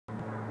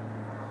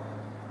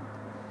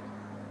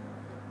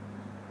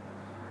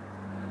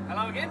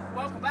again,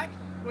 welcome back.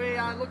 We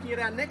are looking at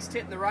our next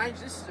tent in the range.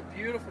 This is a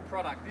beautiful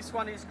product. This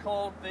one is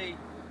called the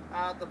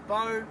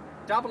Bow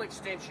Double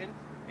Extension.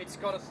 It's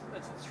a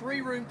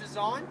three-room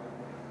design.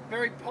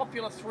 Very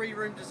popular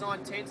three-room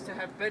design tents to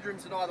have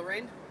bedrooms at either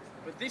end.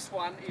 But this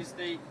one is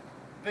the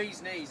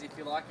bee's knees, if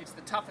you like. It's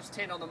the toughest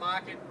tent on the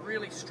market,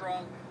 really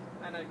strong,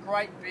 and a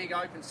great big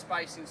open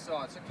space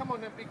inside. So come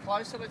on a bit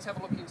closer, let's have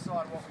a look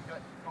inside what we've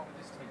got with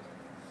this tent.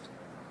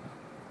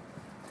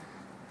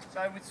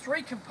 So with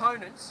three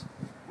components,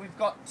 we've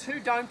got two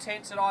dome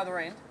tents at either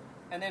end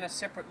and then a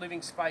separate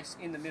living space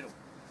in the middle.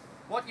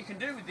 What you can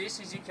do with this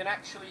is you can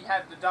actually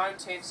have the dome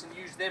tents and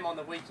use them on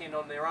the weekend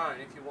on their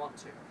own if you want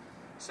to.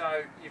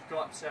 So you've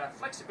got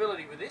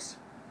flexibility with this,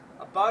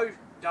 a bow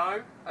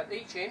dome at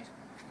each end.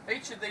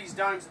 Each of these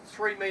domes are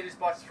 3 metres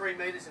by 3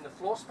 metres in the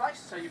floor space,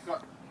 so you've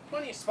got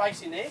plenty of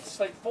space in there to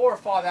sleep 4 or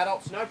 5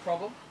 adults, no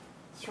problem.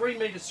 3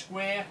 metres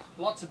square,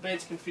 lots of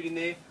beds can fit in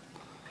there.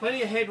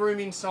 Plenty of headroom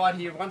inside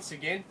here once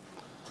again.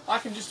 I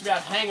can just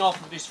about hang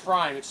off of this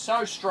frame. It's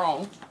so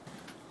strong.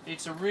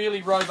 It's a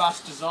really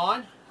robust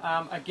design.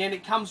 Again,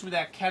 it comes with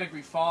our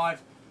Category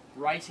 5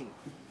 rating.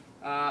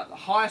 The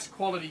highest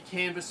quality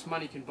canvas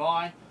money can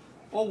buy.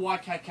 All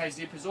YKK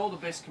zippers, all the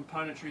best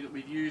componentry that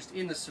we've used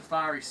in the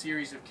Safari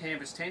series of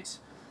canvas tents.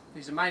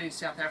 These are made in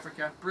South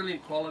Africa,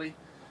 brilliant quality.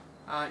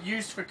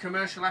 Used for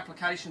commercial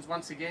applications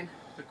once again.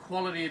 The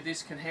quality of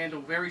this can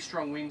handle very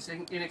strong winds,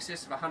 in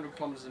excess of 100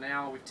 kilometres an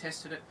hour. We've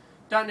tested it.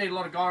 Don't need a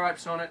lot of guy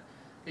ropes on it.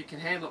 It can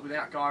handle it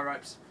without guy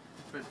ropes.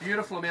 But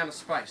beautiful amount of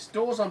space.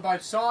 Doors on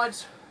both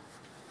sides,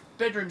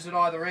 bedrooms at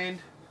either end.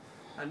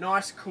 A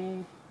nice,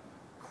 cool,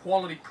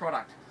 quality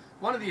product.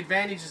 One of the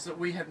advantages that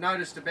we have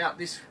noticed about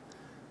this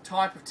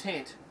type of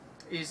tent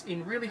is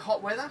in really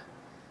hot weather,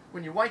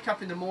 when you wake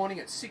up in the morning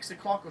at 6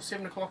 o'clock or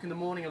 7 o'clock in the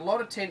morning, a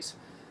lot of tents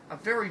are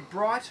very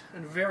bright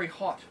and very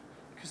hot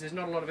because there's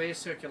not a lot of air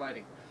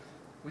circulating.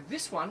 With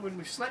this one, when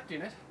we've slept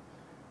in it,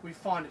 we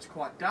find it's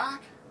quite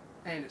dark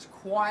and it's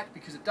quiet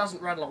because it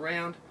doesn't rattle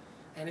around,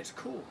 and it's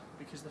cool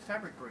because the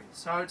fabric breathes.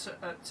 So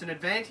it's an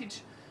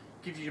advantage,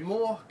 gives you a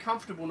more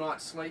comfortable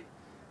night's sleep,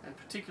 and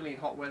particularly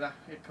in hot weather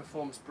it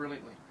performs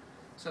brilliantly.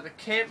 So the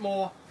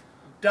Campmor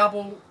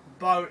Double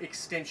Bow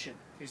Extension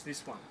is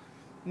this one.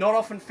 Not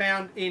often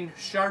found in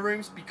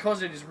showrooms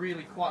because it is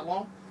really quite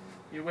long.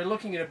 We're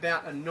looking at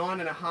about a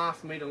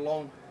 9.5 metre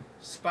long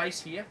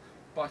space here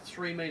by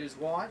 3 metres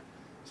wide.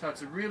 So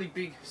it's a really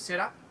big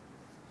setup,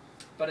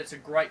 but it's a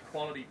great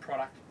quality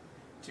product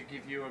to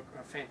give you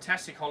a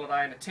fantastic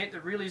holiday and a tent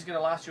that really is going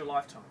to last you a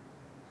lifetime.